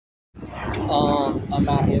I'm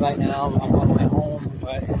out here right now. I'm on my way home,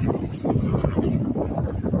 but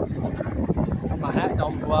my hat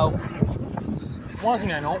don't blow. One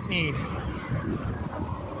thing I don't need,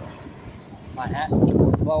 my hat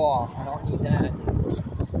blow off. I don't need that.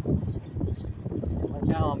 Right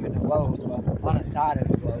now I'm in the road, but on the side of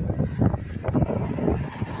the road.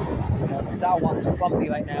 The sidewalk's bumpy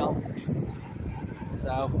right now,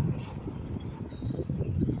 so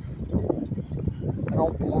I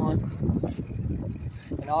don't want,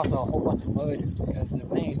 and also a whole bunch of mud because it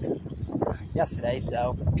rained yesterday,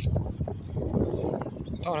 so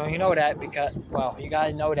oh no, you know that because, well, you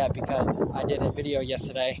guys know that because I did a video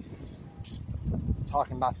yesterday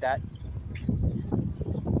talking about that.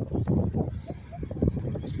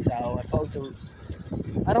 So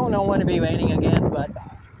I don't know when it'll be raining again, but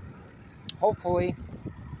hopefully,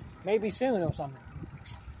 maybe soon or something.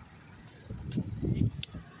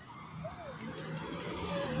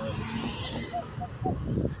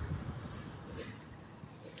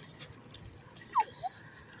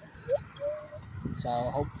 So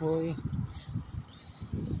hopefully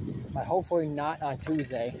not on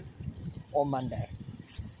Tuesday or Monday.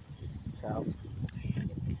 So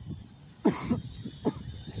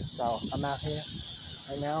I'm out here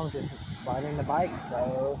right now, just riding the bike.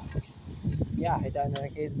 So yeah, hit that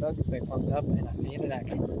notification bell, click thumbs up, and I'll see you in the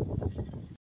next.